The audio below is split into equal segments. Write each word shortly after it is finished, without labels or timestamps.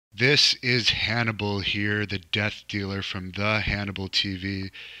This is Hannibal here, the death dealer from the Hannibal TV,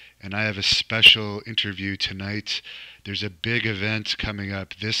 and I have a special interview tonight. There's a big event coming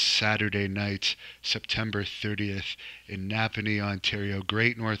up this Saturday night, September 30th, in Napanee, Ontario.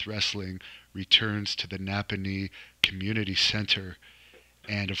 Great North Wrestling returns to the Napanee Community Center.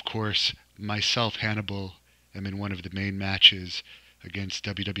 And of course, myself, Hannibal, am in one of the main matches against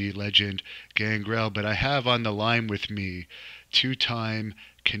WWE legend Gangrel. But I have on the line with me two-time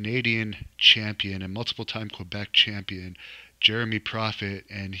Canadian champion and multiple-time Quebec champion, Jeremy Prophet,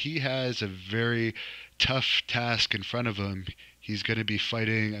 and he has a very tough task in front of him. He's going to be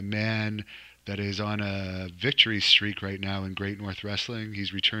fighting a man that is on a victory streak right now in Great North Wrestling.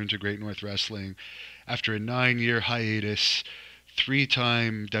 He's returned to Great North Wrestling after a 9-year hiatus,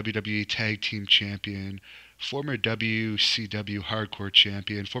 three-time WWE Tag Team Champion, former WCW Hardcore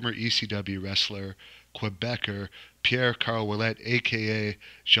Champion, former ECW wrestler, Quebecer, Pierre a.k.a.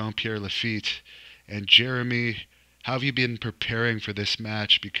 Jean-Pierre Lafitte. And Jeremy, how have you been preparing for this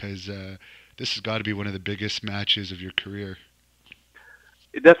match? Because this has got to be one of the biggest matches of your career.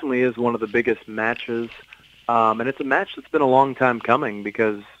 It definitely is one of the biggest matches, and it's a match that's been a long time coming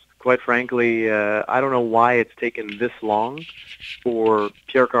because, quite frankly, I don't know why it's taken this long for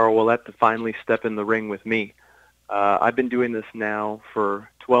Pierre to finally step in the ring with me. I've been doing this now for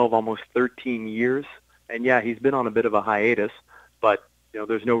 12, almost 13 years, and yeah, he's been on a bit of a hiatus, but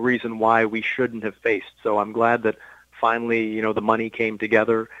there's no reason why we shouldn't have faced. So I'm glad that finally, the money came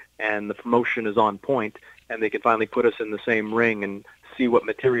together and the promotion is on point, and they can finally put us in the same ring and see what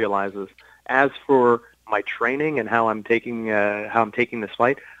materializes. As for my training and how I'm taking this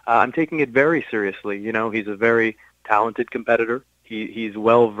fight, I'm taking it very seriously. He's a very talented competitor. He's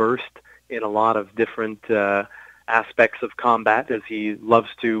well versed in a lot of different aspects of combat, as he loves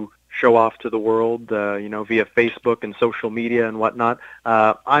to show off to the world, via Facebook and social media and whatnot.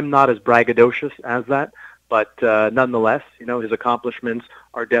 I'm not as braggadocious as that, but nonetheless, his accomplishments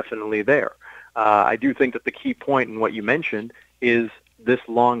are definitely there. I do think that the key point in what you mentioned is this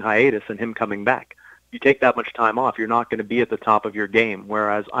long hiatus and him coming back. You take that much time off, you're not going to be at the top of your game,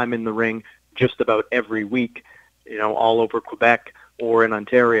 whereas I'm in the ring just about every week, all over Quebec or in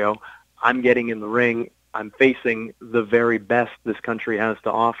Ontario. I'm getting in the ring. I'm facing the very best this country has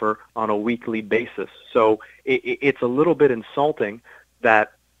to offer on a weekly basis. So it's a little bit insulting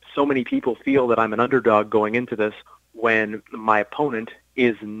that so many people feel that I'm an underdog going into this when my opponent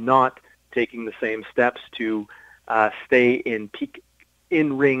is not taking the same steps to stay in peak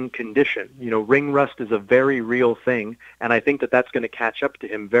in-ring condition. Ring rust is a very real thing, and I think that that's going to catch up to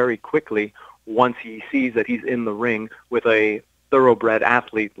him very quickly once he sees that he's in the ring with a thoroughbred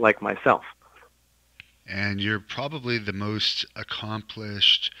athlete like myself. And you're probably the most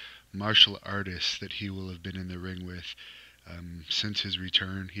accomplished martial artist that he will have been in the ring with since his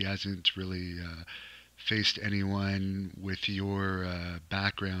return. He hasn't really faced anyone with your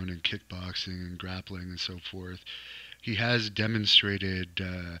background in kickboxing and grappling and so forth. He has demonstrated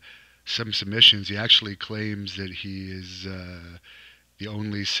some submissions. He actually claims that he is the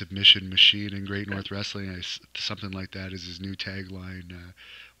only submission machine in Great North Wrestling. Something like that is his new tagline.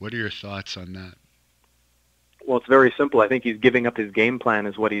 What are your thoughts on that? Well, it's very simple. I think he's giving up his game plan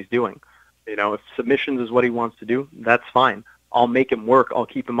is what he's doing. If submissions is what he wants to do, that's fine. I'll make him work. I'll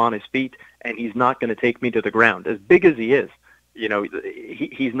keep him on his feet, and he's not going to take me to the ground. As big as he is,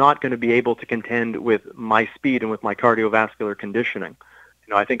 he's not going to be able to contend with my speed and with my cardiovascular conditioning.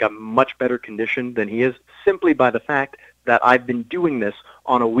 I think I'm much better conditioned than he is simply by the fact that I've been doing this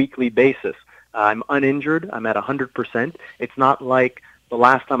on a weekly basis. I'm uninjured. I'm at 100%. It's not like the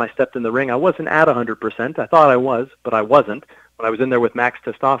last time I stepped in the ring, I wasn't at 100%. I thought I was, but I wasn't. When I was in there with max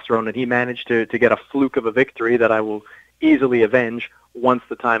testosterone, and he managed to get a fluke of a victory that I will easily avenge once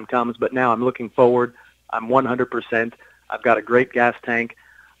the time comes. But now I'm looking forward. I'm 100%. I've got a great gas tank.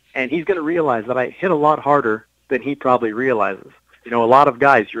 And he's going to realize that I hit a lot harder than he probably realizes. A lot of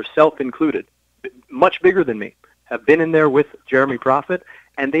guys, yourself included, much bigger than me, have been in there with Jeremy Prophet,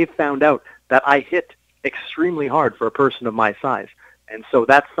 and they've found out that I hit extremely hard for a person of my size. And so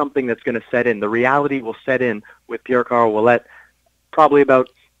that's something that's going to set in. The reality will set in with Pierre-Carl Ouellet probably about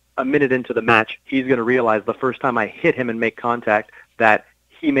a minute into the match. He's going to realize the first time I hit him and make contact that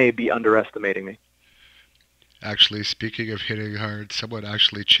he may be underestimating me. Actually, speaking of hitting hard, someone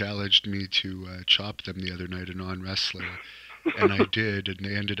actually challenged me to chop them the other night, a non-wrestler, and I did, and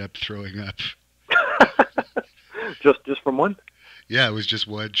they ended up throwing up. Just from one? Yeah, it was just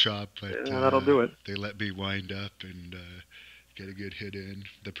one chop, but yeah, that'll do it. They let me wind up and get a good hit in.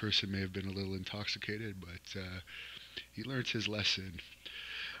 The person may have been a little intoxicated, but he learned his lesson.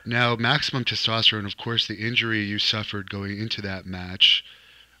 Now, maximum testosterone, of course, the injury you suffered going into that match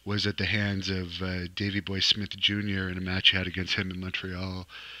was at the hands of Davy Boy Smith Jr. in a match you had against him in Montreal,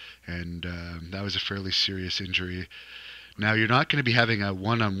 and that was a fairly serious injury. Now, you're not going to be having a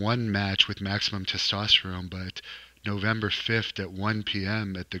one-on-one match with Maximum Testosterone, but November 5th at 1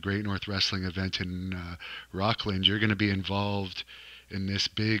 p.m. at the Great North Wrestling event in Rockland, you're going to be involved in this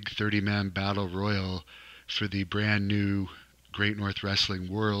big 30-man battle royal for the brand new Great North Wrestling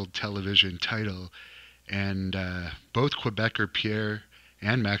World Television title. And both Quebecer Pierre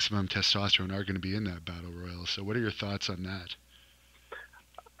and Maximum Testosterone are going to be in that battle royal. So what are your thoughts on that?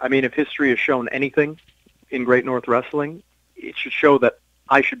 I mean, if history has shown anything in Great North Wrestling, it should show that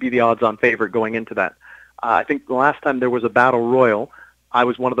I should be the odds-on favorite going into that. I think the last time there was a battle royal, I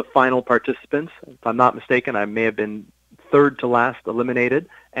was one of the final participants. If I'm not mistaken, I may have been third to last eliminated,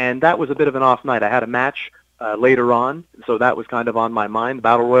 and that was a bit of an off night. I had a match later on, so that was kind of on my mind. The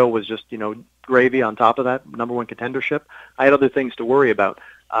battle royal was just, gravy on top of that, number one contendership. I had other things to worry about.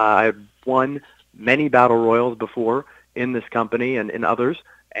 I had won many battle royals before in this company and in others,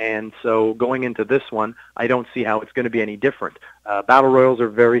 and so going into this one, I don't see how it's going to be any different. Battle royals are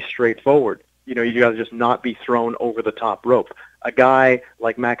very straightforward. You got to just not be thrown over the top rope. A guy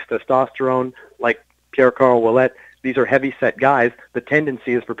like Max Testosterone, like Pierre Carl Ouellet, these are heavy-set guys. The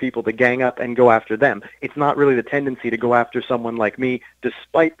tendency is for people to gang up and go after them. It's not really the tendency to go after someone like me,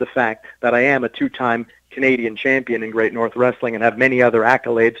 despite the fact that I am a two-time Canadian champion in Great North Wrestling and have many other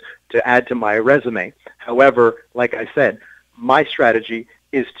accolades to add to my resume. However, like I said, my strategy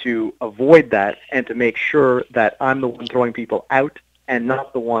is to avoid that and to make sure that I'm the one throwing people out and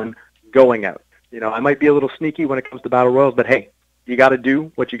not the one going out. I might be a little sneaky when it comes to battle royals, but hey, you got to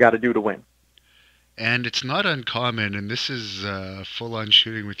do what you got to do to win. And it's not uncommon, and this is full-on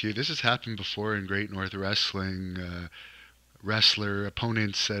shooting with you. This has happened before in Great North Wrestling. Wrestler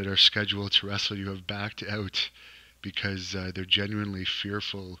opponents that are scheduled to wrestle you have backed out because they're genuinely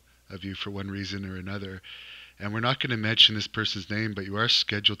fearful of you for one reason or another. And we're not going to mention this person's name, but you are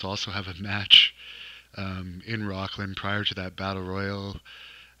scheduled to also have a match in Rockland prior to that battle royal.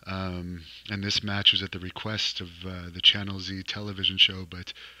 And this match was at the request of the Channel Z television show,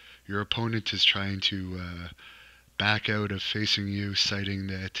 but your opponent is trying to back out of facing you, citing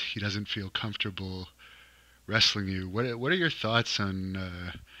that he doesn't feel comfortable wrestling you. What are your thoughts on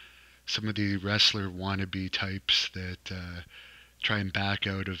some of the wrestler wannabe types that try and back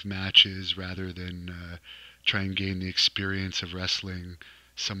out of matches rather than try and gain the experience of wrestling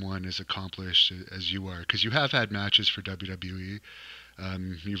someone as accomplished as you are? Because you have had matches for WWE.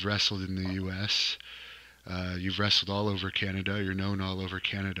 You've wrestled in the U.S., you've wrestled all over Canada. You're known all over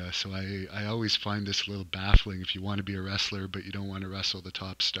Canada. So I always find this a little baffling if you want to be a wrestler, but you don't want to wrestle the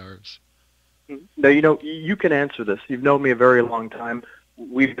top stars. Now, you can answer this. You've known me a very long time.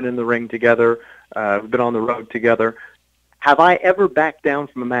 We've been in the ring together. We've been on the road together. Have I ever backed down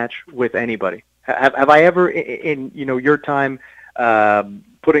from a match with anybody? Have I ever, in your time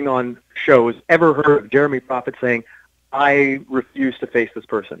putting on shows, ever heard of Jeremy Prophet saying, I refuse to face this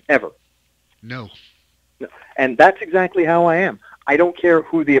person, ever? No. And that's exactly how I am. I don't care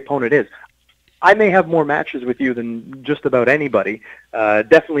who the opponent is. I may have more matches with you than just about anybody,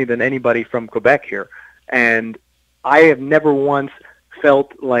 definitely than anybody from Quebec here. And I have never once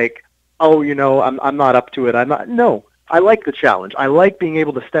felt like, I'm not up to it. No, I like the challenge. I like being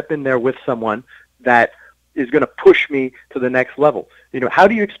able to step in there with someone that is going to push me to the next level. How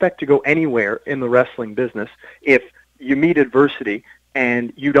do you expect to go anywhere in the wrestling business if you meet adversity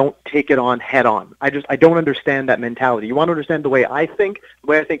and you don't take it on head on? I don't understand that mentality. You want to understand the way I think? The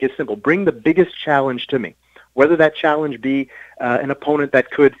way I think is simple. Bring the biggest challenge to me, whether that challenge be an opponent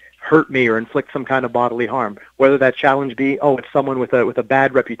that could hurt me or inflict some kind of bodily harm, whether that challenge be, it's someone with a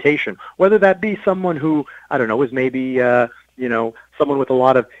bad reputation, whether that be someone who, I don't know, is maybe, someone with a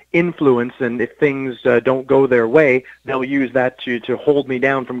lot of influence, and if things don't go their way, they'll use that to hold me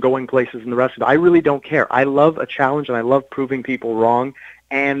down from going places in the rest of it. I really don't care. I love a challenge, and I love proving people wrong,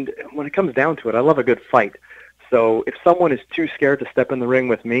 and when it comes down to it, I love a good fight. So if someone is too scared to step in the ring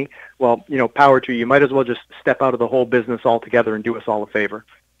with me, well, power to you. You might as well just step out of the whole business altogether and do us all a favor.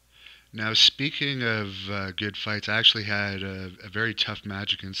 Now, speaking of good fights, I actually had a very tough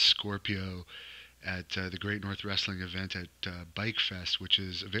match against Scorpio at the Great North Wrestling event at Bike Fest, which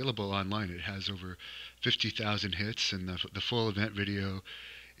is available online. It has over 50,000 hits, and the full event video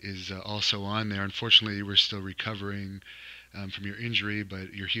is also on there. Unfortunately, you were still recovering from your injury,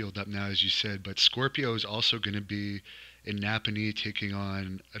 but you're healed up now, as you said. But Scorpio is also going to be in Napanee taking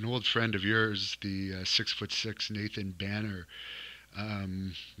on an old friend of yours, the 6'6" Nathan Banner.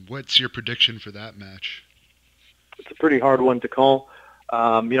 What's your prediction for that match? It's a pretty hard one to call.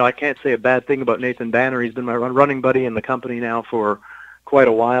 I can't say a bad thing about Nathan Banner. He's been my running buddy in the company now for quite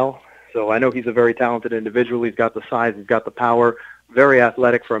a while, so I know he's a very talented individual. He's got the size, he's got the power, very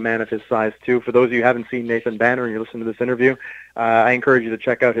athletic for a man of his size, too. For those of you who haven't seen Nathan Banner and you're listening to this interview, I encourage you to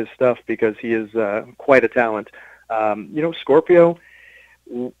check out his stuff because he is quite a talent. Scorpio,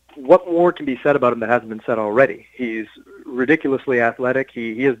 what more can be said about him that hasn't been said already? He's ridiculously athletic.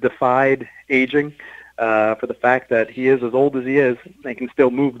 He has defied aging for the fact that he is as old as he is and can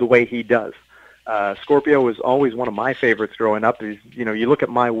still move the way he does. Scorpio was always one of my favorites growing up. You look at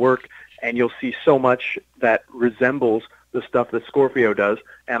my work and you'll see so much that resembles the stuff that Scorpio does.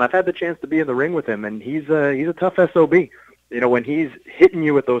 And I've had the chance to be in the ring with him, and he's a tough SOB. When he's hitting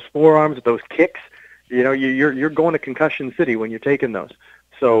you with those forearms, with those kicks, you're going to Concussion City when you're taking those.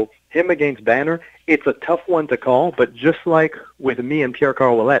 So him against Banner, it's a tough one to call, but just like with me and Pierre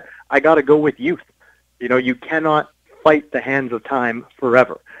Ouellette, I got to go with youth. You cannot fight the hands of time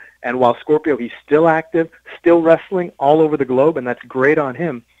forever. And while Scorpio, he's still active, still wrestling all over the globe, and that's great on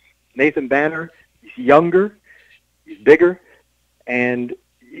him. Nathan Banner, he's younger, he's bigger, and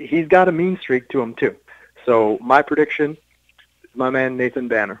he's got a mean streak to him too. So my prediction is my man Nathan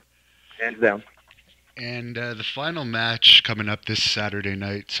Banner, hands down. And the final match coming up this Saturday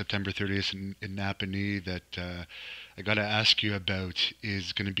night, September 30th in Napanee, that I got to ask you about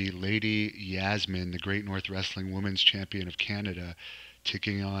is going to be Lady Yasmin, the Great North Wrestling Women's Champion of Canada,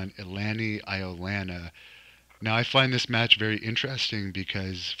 taking on Elani Iolana. Now, I find this match very interesting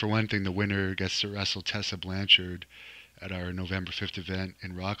because, for one thing, the winner gets to wrestle Tessa Blanchard at our November 5th event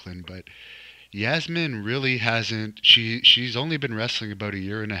in Rockland, but Yasmin really hasn't, she's only been wrestling about a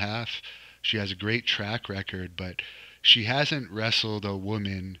year and a half. She has a great track record, but she hasn't wrestled a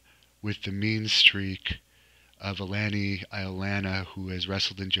woman with the mean streak of Elani Iolana, who has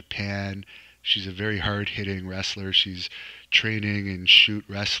wrestled in Japan. She's a very hard-hitting wrestler. She's training in shoot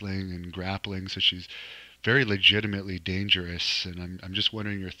wrestling and grappling, so she's very legitimately dangerous. And I'm just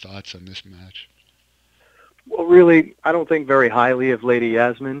wondering your thoughts on this match. Well, really, I don't think very highly of Lady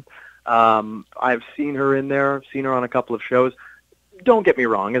Yasmin. I've seen her in there. I've seen her on a couple of shows. Don't get me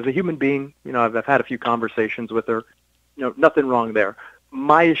wrong. As a human being, I've had a few conversations with her. Nothing wrong there.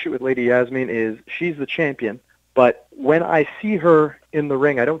 My issue with Lady Yasmin is she's the champion, but when I see her in the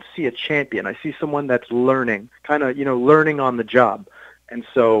ring, I don't see a champion. I see someone that's learning, kind of, learning on the job. And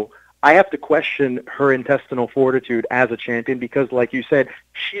so I have to question her intestinal fortitude as a champion because, like you said,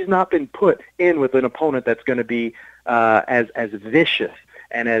 she's not been put in with an opponent that's going to be as vicious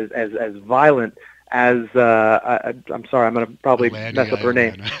and as violent as I'm sorry, I'm going to probably mess up her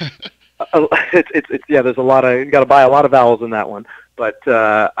name. There's a lot of, you got to buy a lot of vowels in that one. But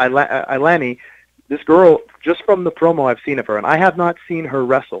Ilani, this girl, just from the promo I've seen of her, and I have not seen her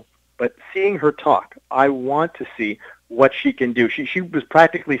wrestle, but seeing her talk, I want to see what she can do. She was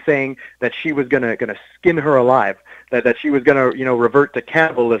practically saying that she was gonna skin her alive, that she was gonna revert to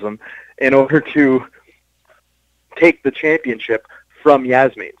cannibalism in order to take the championship from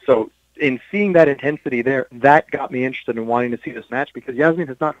Yasmin. So in seeing that intensity there, that got me interested in wanting to see this match because Yasmin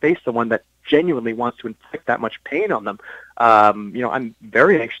has not faced someone that genuinely wants to inflict that much pain on them. I'm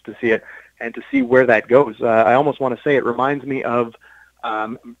very anxious to see it and to see where that goes. I almost want to say it reminds me of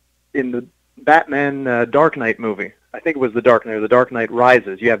in the Batman Dark Knight movie. I think it was The Dark Knight or The Dark Knight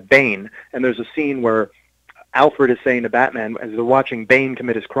Rises. You have Bane, and there's a scene where Alfred is saying to Batman, as they're watching Bane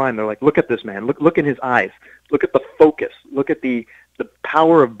commit his crime, they're like, look at this man. Look in his eyes. Look at the focus. Look at the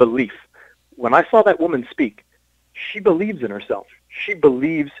power of belief. When I saw that woman speak, she believes in herself. She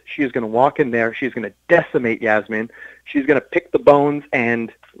believes she is going to walk in there. She's going to decimate Yasmin. She's going to pick the bones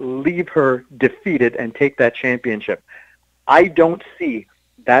and leave her defeated and take that championship. I don't see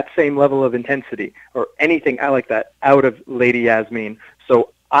that same level of intensity or anything like that out of Lady Yasmin.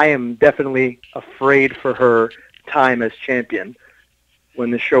 So I am definitely afraid for her time as champion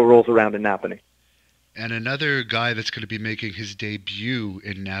when the show rolls around in Napanee. And another guy that's going to be making his debut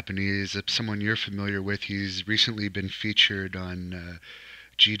in Napanee is someone you're familiar with. He's recently been featured on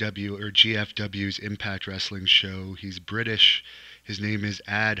GFW's Impact Wrestling show. He's British. His name is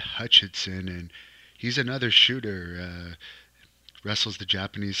Ad Hutchinson, and he's another shooter. Wrestles the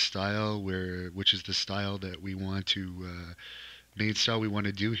Japanese style, which is the style that we want to main style we want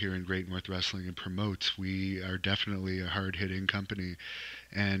to do here in Great North Wrestling and promote. We are definitely a hard-hitting company.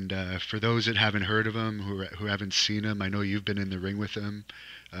 And for those that haven't heard of him, who haven't seen him, I know you've been in the ring with him.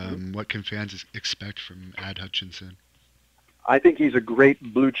 What can fans expect from Ad Hutchinson? I think he's a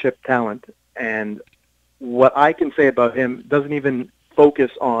great blue-chip talent. And what I can say about him doesn't even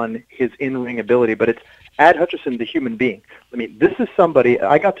focus on his in-ring ability, but it's Ad Hutchinson, the human being. I mean, this is somebody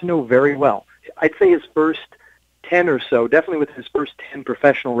I got to know very well. I'd say his first 10 or so, definitely with his first 10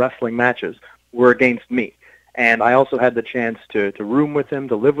 professional wrestling matches, were against me. And I also had the chance to room with him,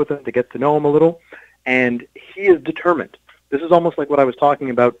 to live with him, to get to know him a little. And he is determined. This is almost like what I was talking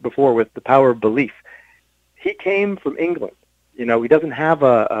about before with the power of belief. He came from England. You know, he doesn't have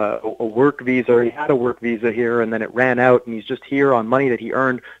a work visa, or he had a work visa here, and then it ran out, and he's just here on money that he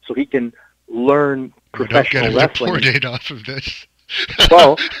earned so he can learn professional wrestling. Don't get him deported off of this.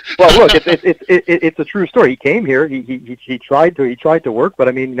 well, look, it's a true story. He came here. He tried to work, but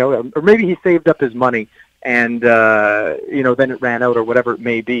I mean, you know, or maybe he saved up his money, and you know, then it ran out, or whatever it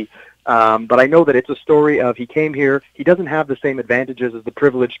may be. But I know that it's a story of he came here. He doesn't have the same advantages as the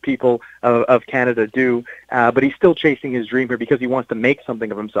privileged people of Canada do, but he's still chasing his dream here because he wants to make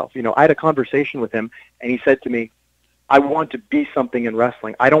something of himself. You know, I had a conversation with him, and he said to me, "I want to be something in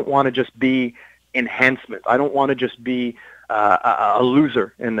wrestling. I don't want to just be enhancement. I don't want to just be a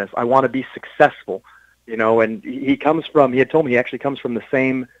loser in this. I want to be successful." You know, and he had told me he actually comes from the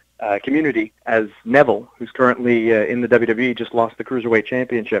same community as Neville, who's currently in the WWE, just lost the Cruiserweight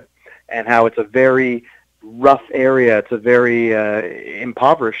Championship, and how it's a very rough area. It's a very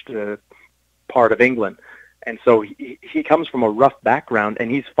impoverished part of England. And so he comes from a rough background,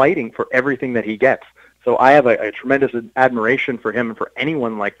 and he's fighting for everything that he gets. So I have a tremendous admiration for him and for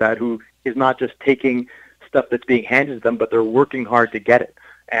anyone like that who is not just taking stuff that's being handed to them, but they're working hard to get it.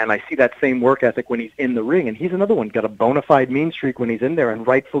 And I see that same work ethic when he's in the ring, and he's another one, got a bona fide mean streak when he's in there, and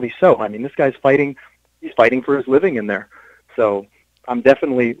rightfully so. I mean, this guy's fighting, he's fighting for his living in there. So I'm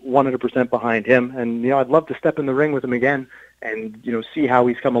definitely 100% behind him, and, you know, I'd love to step in the ring with him again and, you know, see how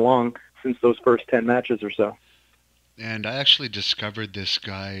he's come along since those first 10 matches or so. And I actually discovered this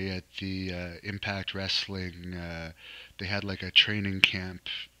guy at the Impact Wrestling. They had like a training camp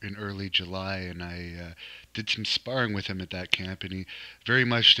in early July, and I did some sparring with him at that camp, and he very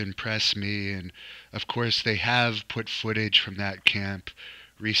much impressed me. And of course, they have put footage from that camp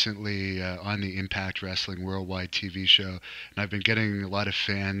recently on the Impact Wrestling Worldwide TV show, and I've been getting a lot of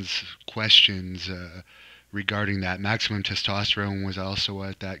fans' questions regarding that. Maximum Testosterone was also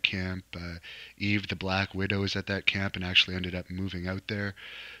at that camp. Eve the Black Widow was at that camp and actually ended up moving out there.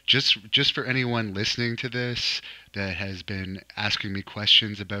 Just for anyone listening to this that has been asking me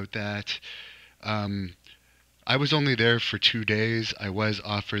questions about that, I was only there for 2 days. I was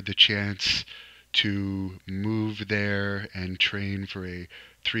offered the chance to move there and train for a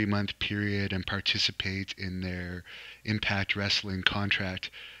 3-month period and participate in their Impact Wrestling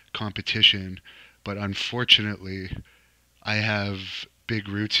contract competition. But unfortunately, I have big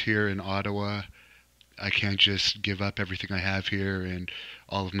roots here in Ottawa. I can't just give up everything I have here and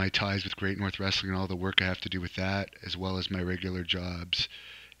all of my ties with Great North Wrestling and all the work I have to do with that, as well as my regular jobs,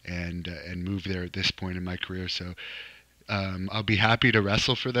 and move there at this point in my career. So I'll be happy to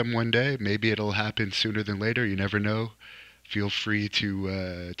wrestle for them one day. Maybe it'll happen sooner than later. You never know. Feel free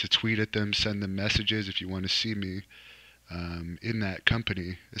to tweet at them, send them messages if you want to see me in that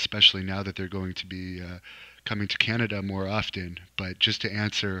company, especially now that they're going to be coming to Canada more often. But just to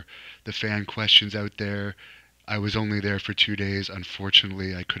answer the fan questions out there, I was only there for 2 days.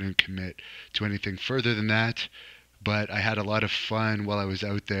 Unfortunately, I couldn't commit to anything further than that, but I had a lot of fun while I was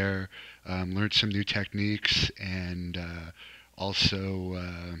out there, learned some new techniques, and also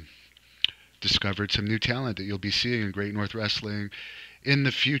discovered some new talent that you'll be seeing in Great North Wrestling in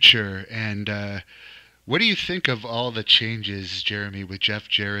the future. And what do you think of all the changes, Jeremy, with Jeff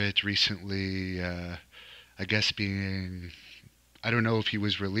Jarrett recently, I guess being, I don't know if he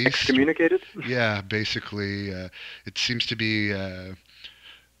was released. Excommunicated? Yeah, basically. It seems to be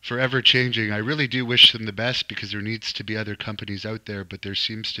forever changing. I really do wish them the best because there needs to be other companies out there, but there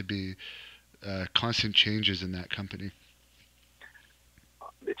seems to be constant changes in that company.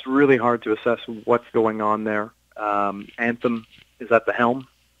 It's really hard to assess what's going on there. Anthem is at the helm.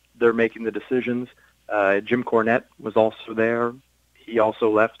 They're making the decisions. Jim Cornette was also there. He also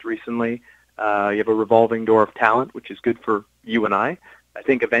left recently. You have a revolving door of talent, which is good for you and I. I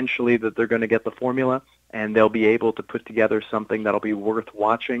think eventually that they're going to get the formula, and they'll be able to put together something that'll be worth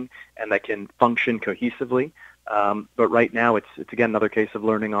watching and that can function cohesively. But right now, it's again another case of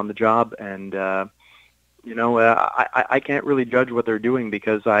learning on the job, and you know, I can't really judge what they're doing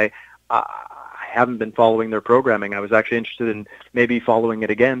because I haven't been following their programming. I was actually interested in maybe following it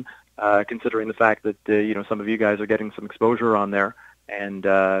again, considering the fact that you know, some of you guys are getting some exposure on there, and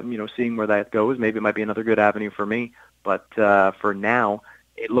you know, seeing where that goes, maybe it might be another good avenue for me. But for now,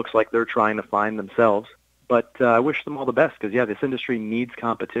 it looks like they're trying to find themselves. But I wish them all the best because, yeah, this industry needs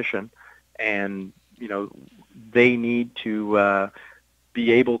competition, and you know, they need to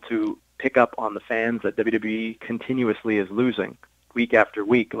be able to pick up on the fans that WWE continuously is losing week after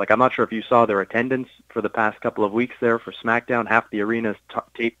week. Like, I'm not sure if you saw their attendance for the past couple of weeks there for SmackDown. Half the arena is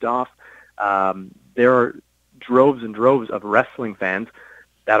taped off. They're droves and droves of wrestling fans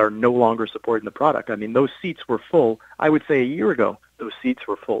that are no longer supporting the product. I mean, those seats were full. I would say a year ago, those seats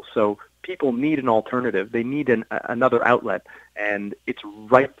were full. So people need an alternative. They need another outlet, and it's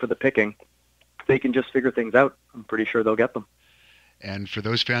ripe for the picking. They can just figure things out. I'm pretty sure they'll get them. And for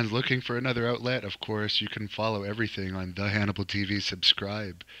those fans looking for another outlet, of course, you can follow everything on the Hannibal TV.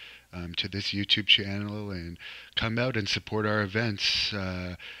 Subscribe to this YouTube channel and come out and support our events.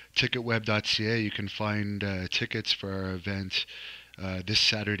 Ticketweb.ca, you can find tickets for our event this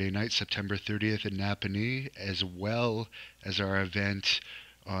Saturday night, September 30th in Napanee, as well as our event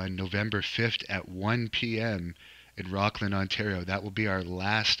on November 5th at 1 p.m. in Rockland, Ontario. That will be our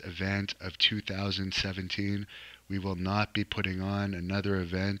last event of 2017. We will not be putting on another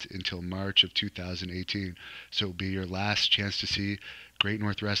event until March of 2018. So it will be your last chance to see Great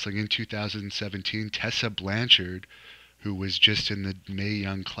North Wrestling in 2017. Tessa Blanchard, who was just in the Mae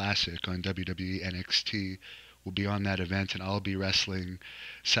Young Classic on WWE NXT, will be on that event, and I'll be wrestling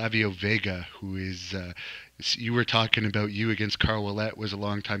Savio Vega, who is, you were talking about you against Carl Ouellette was a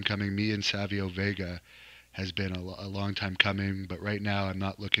long time coming. Me and Savio Vega has been a long time coming, but right now I'm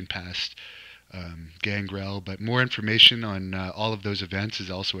not looking past Gangrel. But more information on all of those events is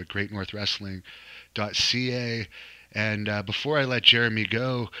also at greatnorthwrestling.ca. And before I let Jeremy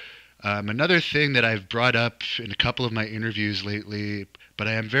go, another thing that I've brought up in a couple of my interviews lately, but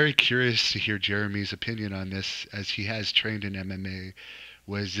I am very curious to hear Jeremy's opinion on this, as he has trained in MMA,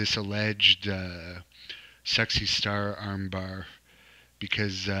 was this alleged Sexy Star armbar.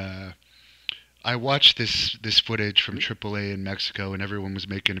 Because I watched this footage from AAA in Mexico, and everyone was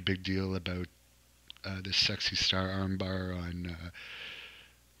making a big deal about this Sexy Star armbar on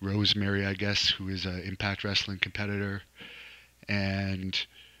Rosemary, I guess, who is an Impact Wrestling competitor. And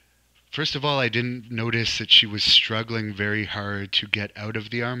first of all, I didn't notice that she was struggling very hard to get out of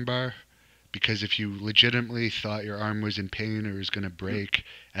the armbar, because if you legitimately thought your arm was in pain or was going to break,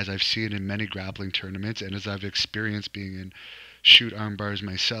 as I've seen in many grappling tournaments and as I've experienced being in shoot armbars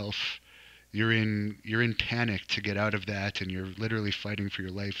myself, you're in panic to get out of that, and you're literally fighting for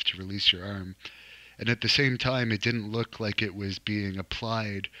your life to release your arm. And at the same time, it didn't look like it was being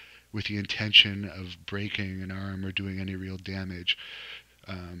applied with the intention of breaking an arm or doing any real damage.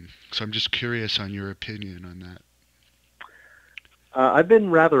 So I'm just curious on your opinion on that. I've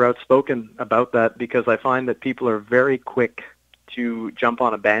been rather outspoken about that, because I find that people are very quick to jump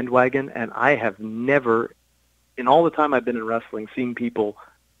on a bandwagon, and I have never, in all the time I've been in wrestling, seen people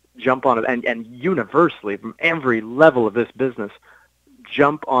jump on it, and universally, from every level of this business,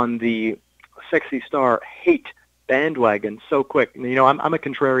 jump on the Sexy Star hate bandwagon so quick. You know, I'm a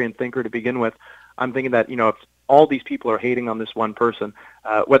contrarian thinker to begin with. I'm thinking that, you know, if all these people are hating on this one person,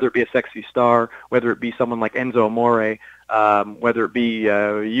 whether it be a Sexy Star, whether it be someone like Enzo Amore, whether it be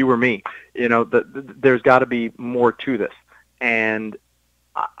you or me, you know, there's got to be more to this. And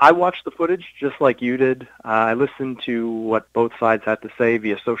I watched the footage just like you did. I listened to what both sides had to say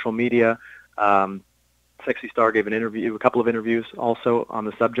via social media. Sexy Star gave a couple of interviews also on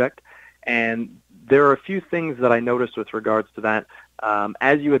the subject. And there are a few things that I noticed with regards to that.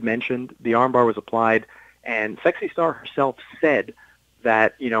 As you had mentioned, the armbar was applied, and Sexy Star herself said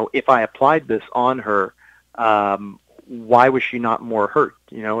that, you know, if I applied this on her, why was she not more hurt?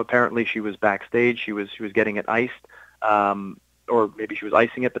 You know, apparently she was backstage, she was getting it iced, or maybe she was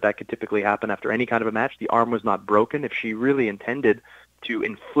icing it, but that could typically happen after any kind of a match. The arm was not broken. If she really intended to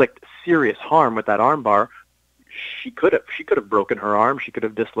inflict serious harm with that armbar, she could have broken her arm. She could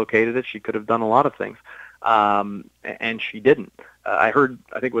have dislocated it. She could have done a lot of things, and she didn't. I think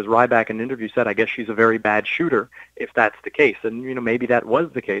it was Ryback in an interview said, I guess she's a very bad shooter if that's the case. And, you know, maybe that was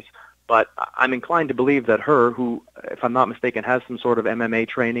the case. But I'm inclined to believe that her, who, if I'm not mistaken, has some sort of MMA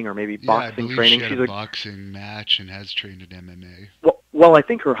training or maybe boxing training. She had a boxing match and has trained in MMA. Well, I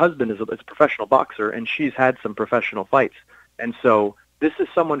think her husband is a professional boxer, and she's had some professional fights. And so this is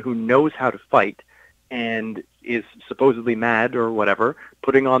someone who knows how to fight and is supposedly mad or whatever,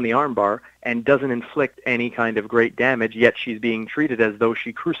 putting on the armbar, and doesn't inflict any kind of great damage, yet she's being treated as though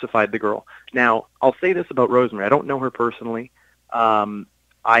she crucified the girl. Now, I'll say this about Rosemary. I don't know her personally.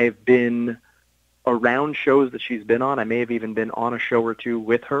 I've been around shows that she's been on. I may have even been on a show or two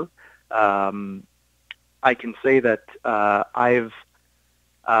with her. I can say that I've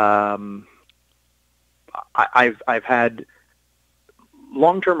had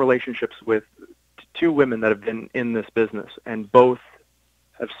long-term relationships with two women that have been in this business, and both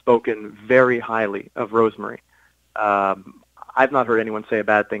have spoken very highly of Rosemary. I've not heard anyone say a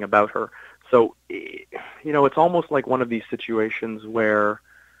bad thing about her. So, you know, it's almost like one of these situations where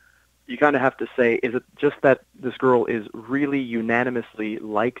you kind of have to say, is it just that this girl is really unanimously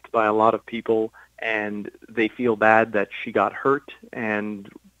liked by a lot of people and they feel bad that she got hurt and,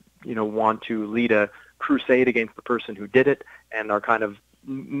 want to lead a crusade against the person who did it and are kind of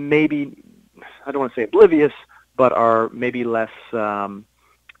maybe, I don't want to say oblivious, but are maybe less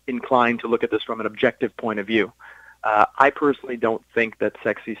inclined to look at this from an objective point of view. I personally don't think that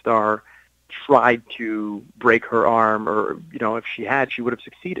Sexy Star tried to break her arm, or, if she had, she would have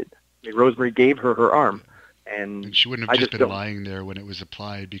succeeded. I mean, Rosemary gave her her arm. And she wouldn't have just been lying there when it was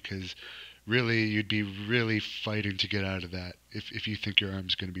applied, because really you'd be really fighting to get out of that if you think your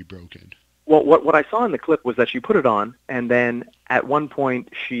arm's going to be broken. Well, what I saw in the clip was that she put it on, and then at one point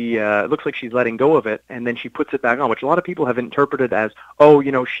she looks like she's letting go of it, and then she puts it back on, which a lot of people have interpreted as,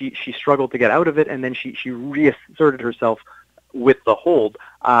 she struggled to get out of it, and then she reasserted herself with the hold.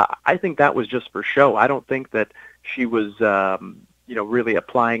 I think that was just for show. I don't think that she was, really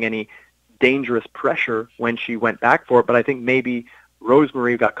applying any dangerous pressure when she went back for it, but I think maybe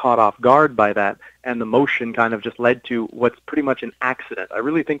Rosemary got caught off guard by that, and the motion kind of just led to what's pretty much an accident. I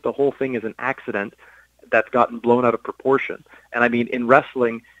really think the whole thing is an accident that's gotten blown out of proportion. And I mean, in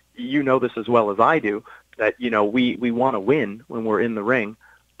wrestling, you know this as well as I do, that, we want to win when we're in the ring,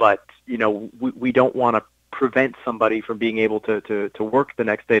 but, we don't want to prevent somebody from being able to work the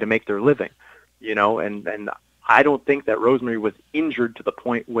next day to make their living, and I don't think that Rosemary was injured to the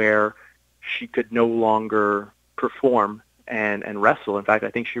point where she could no longer perform and wrestle. In fact,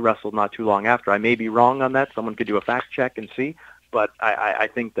 I think she wrestled not too long after. I may be wrong on that. Someone could do a fact check and see, but I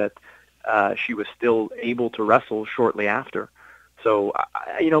think that she was still able to wrestle shortly after. So,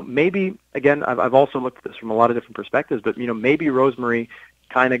 maybe, again, I've also looked at this from a lot of different perspectives, but, maybe Rosemary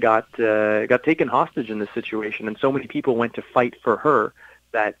kind of got taken hostage in this situation, and so many people went to fight for her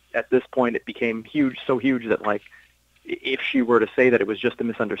that at this point it became so huge that, like, if she were to say that it was just a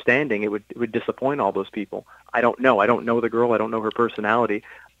misunderstanding, it would disappoint all those people. I don't know. I don't know the girl. I don't know her personality.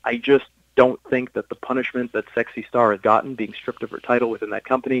 I just don't think that the punishment that Sexy Star has gotten, being stripped of her title within that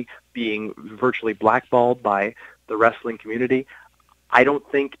company, being virtually blackballed by the wrestling community, I don't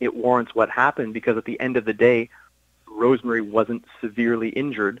think it warrants what happened, because at the end of the day, Rosemary wasn't severely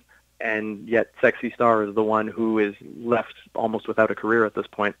injured, and yet Sexy Star is the one who is left almost without a career at this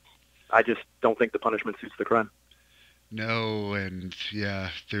point. I just don't think the punishment suits the crime. No, and yeah,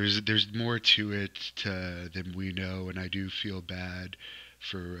 there's more to it than we know, and I do feel bad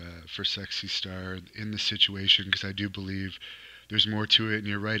for Sexy Star in the situation, because I do believe there's more to it, and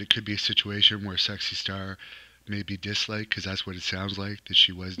you're right, it could be a situation where Sexy Star may be disliked, because that's what it sounds like, that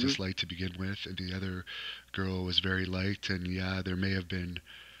she was disliked to begin with, and the other girl was very liked, and yeah, there may have been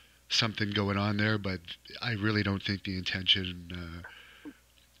something going on there, but I really don't think the intention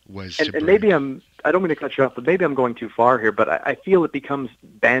was to break. And maybe I don't mean to cut you off, but maybe I'm going too far here, but I feel it becomes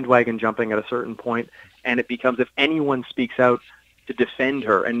bandwagon jumping at a certain point, and it becomes, if anyone speaks out to defend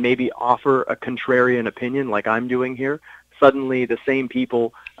her and maybe offer a contrarian opinion like I'm doing here, suddenly the same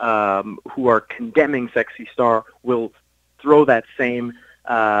people who are condemning Sexy Star will throw that same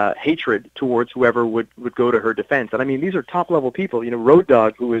hatred towards whoever would go to her defense. And I mean, these are top-level people. Road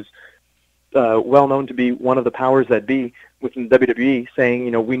Dogg, who is well known to be one of the powers that be within WWE,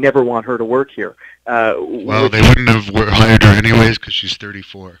 saying, we never want her to work here. Well, they wouldn't have hired her anyways, because she's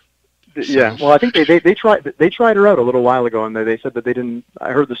 34. Yeah, well, I think they tried her out a little while ago, and they said that they didn't.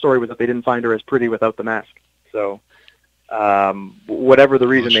 I heard the story was that they didn't find her as pretty without the mask. So, whatever the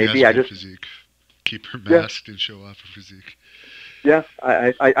reason may be, I just physique. Keep her masked and show off her physique. Yeah,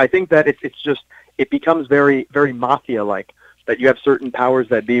 I think that it becomes very, very mafia-like, that you have certain powers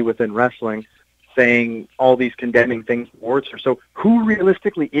that be within wrestling saying all these condemning things towards her. So who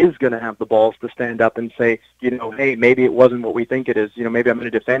realistically is going to have the balls to stand up and say, hey, maybe it wasn't what we think it is. Maybe I'm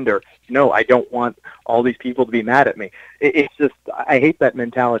going to defend her. No, I don't want all these people to be mad at me. It's just, I hate that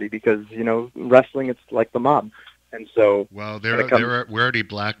mentality, because, wrestling, it's like the mob. And so, well, we're already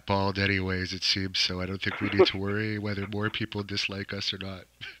blackballed anyways, it seems, so I don't think we need to worry whether more people dislike us or not.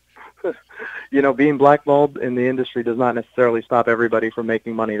 Being blackballed in the industry does not necessarily stop everybody from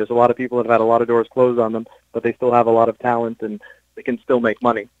making money. There's a lot of people that have had a lot of doors closed on them, but they still have a lot of talent, and they can still make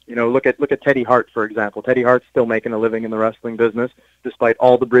money. Look at Teddy Hart, for example. Teddy Hart's still making a living in the wrestling business, despite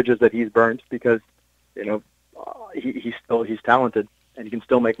all the bridges that he's burnt, because, he's talented, and he can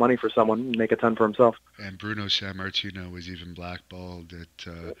still make money for someone and make a ton for himself. And Bruno Sammartino was even blackballed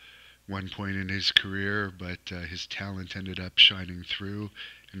at one point in his career, but his talent ended up shining through,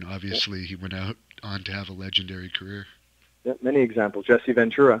 and obviously he went on to have a legendary career. Yeah, many examples. Jesse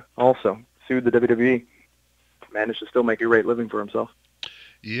Ventura also sued the WWE, managed to still make a great living for himself.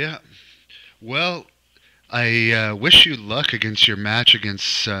 Yeah. Well, I wish you luck against your match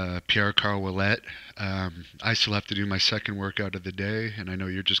against Pierre Carl. I still have to do my second workout of the day, and I know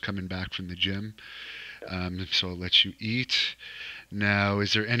you're just coming back from the gym, so I'll let you eat. Now,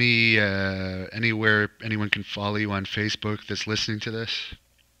 is there anywhere anyone can follow you on Facebook that's listening to this,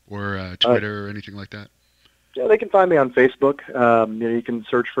 or Twitter or anything like that? Yeah, they can find me on Facebook. You can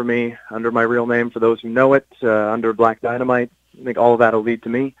search for me under my real name for those who know it, under Black Dynamite. I think all of that will lead to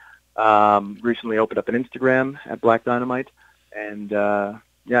me. Recently opened up an Instagram at Black Dynamite, and I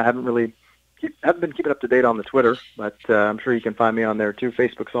haven't been keeping up to date on the Twitter, but I'm sure you can find me on there too.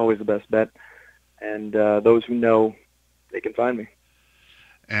 Facebook's always the best bet, and those who know, they can find me.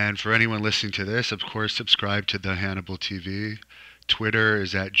 And for anyone listening to this, of course, subscribe to the Hannibal TV. Twitter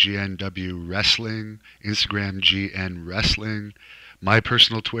is at GNW Wrestling, Instagram GN Wrestling. My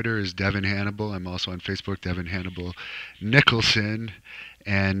personal Twitter is Devin Hannibal. I'm also on Facebook, Devin Hannibal Nicholson.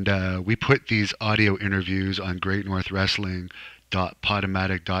 And we put these audio interviews on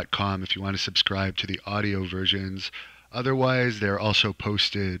greatnorthwrestling.podomatic.com if you want to subscribe to the audio versions. Otherwise, they're also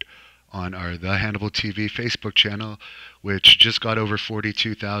posted on our The Hannibal TV Facebook channel, which just got over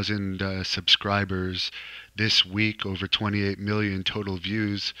 42,000 subscribers this week, over 28 million total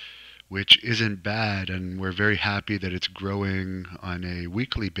views, which isn't bad, and we're very happy that it's growing on a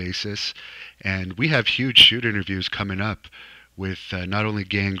weekly basis. And we have huge shoot interviews coming up with not only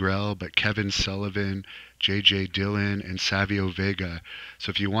Gangrel, but Kevin Sullivan, J.J. Dillon, and Savio Vega. So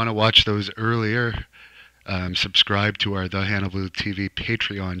if you want to watch those earlier, subscribe to our The Hannibal TV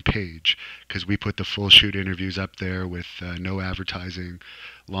Patreon page, because we put the full shoot interviews up there with no advertising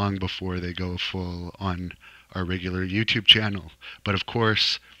long before they go full on our regular YouTube channel. But of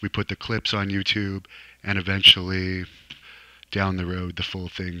course, we put the clips on YouTube, and eventually down the road the full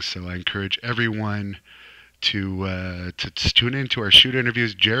thing. So I encourage everyone to tune into our shoot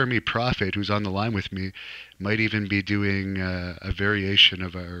interviews. Jeremy Prophet, who's on the line with me, might even be doing a variation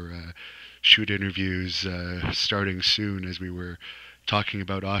of our shoot interviews starting soon, as we were talking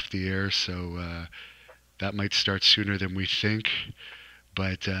about off the air. So that might start sooner than we think.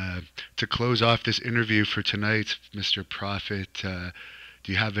 But to close off this interview for tonight, Mr. Prophet,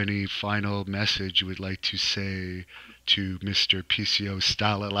 do you have any final message you would like to say to Mr. PCO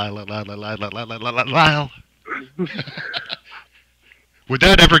Style? Would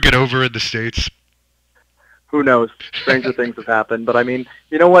that ever get over in the States? Who knows? Stranger things have happened. But I mean,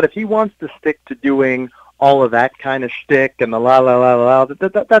 you know what? If he wants to stick to doing all of that kind of shtick and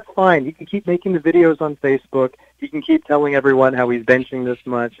the that's fine. He can keep making the videos on Facebook. He can keep telling everyone how he's benching this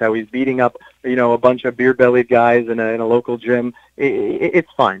much, how he's beating up, a bunch of beer-bellied guys in a local gym.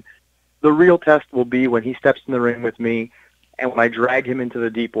 It's fine. The real test will be when he steps in the ring with me, and when I drag him into the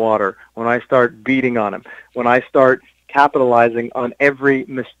deep water, when I start beating on him, when I start capitalizing on every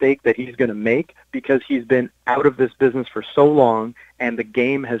mistake that he's going to make, because he's been out of this business for so long and the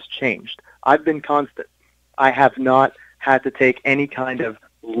game has changed. I've been constant. I have not had to take any kind of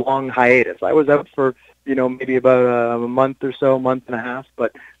long hiatus. I was out for, maybe about a month or so, month and a half,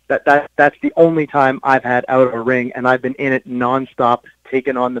 but that's the only time I've had out of a ring, and I've been in it nonstop,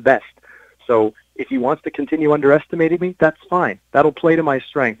 taking on the best. So if he wants to continue underestimating me, that's fine. That'll play to my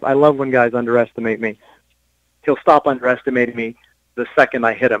strength. I love when guys underestimate me. He'll stop underestimating me the second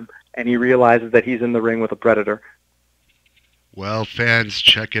I hit him, and he realizes that he's in the ring with a predator. Well, fans,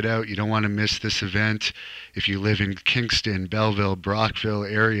 check it out. You don't want to miss this event. If you live in Kingston, Belleville, Brockville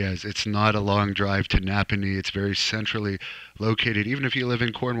areas, it's not a long drive to Napanee. It's very centrally located. Even if you live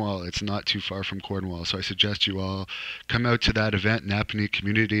in Cornwall, it's not too far from Cornwall. So I suggest you all come out to that event, Napanee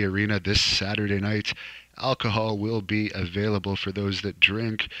Community Arena, this Saturday night. Alcohol will be available for those that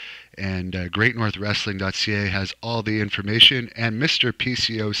drink, and GreatNorthWrestling.ca has all the information. And Mr.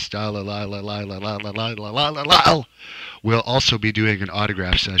 PCO Style will also be doing an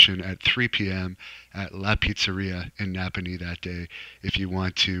autograph session at 3 p.m. at La Pizzeria in Napanee that day, if you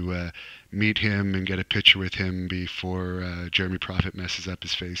want to meet him and get a picture with him before Jeremy Prophet messes up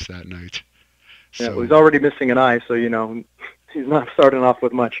his face that night. Yeah, well, he's already missing an eye, so he's not starting off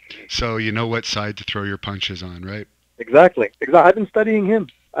with much. So you know what side to throw your punches on, right? Exactly. I've been studying him.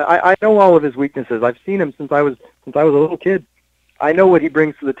 I know all of his weaknesses. I've seen him since I was a little kid. I know what he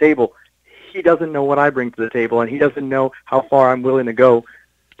brings to the table. He doesn't know what I bring to the table, and he doesn't know how far I'm willing to go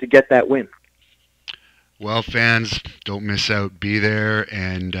to get that win. Well, fans, don't miss out. Be there,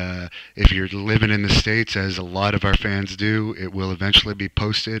 and if you're living in the States, as a lot of our fans do, it will eventually be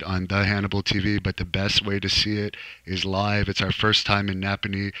posted on The Hannibal TV, but the best way to see it is live. It's our first time in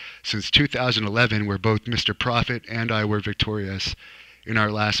Napanee since 2011, where both Mr. Prophet and I were victorious in our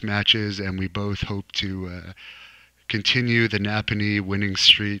last matches, and we both hope to continue the Napanee winning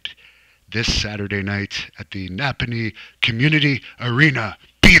streak this Saturday night at the Napanee Community Arena.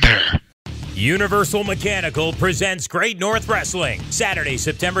 Be there! Universal Mechanical presents Great North Wrestling. Saturday,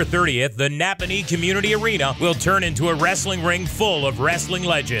 September 30th, the Napanee Community Arena will turn into a wrestling ring full of wrestling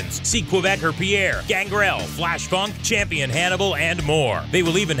legends. See Quebecer Pierre, Gangrel, Flash Funk, Champion Hannibal, and more. They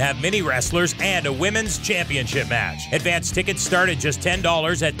will even have mini wrestlers and a women's championship match. Advanced tickets start at just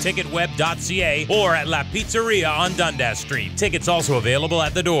 $10 at ticketweb.ca or at La Pizzeria on Dundas Street. Tickets also available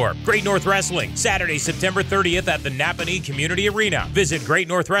at the door. Great North Wrestling, Saturday, September 30th at the Napanee Community Arena. Visit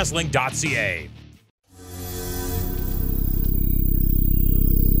greatnorthwrestling.ca.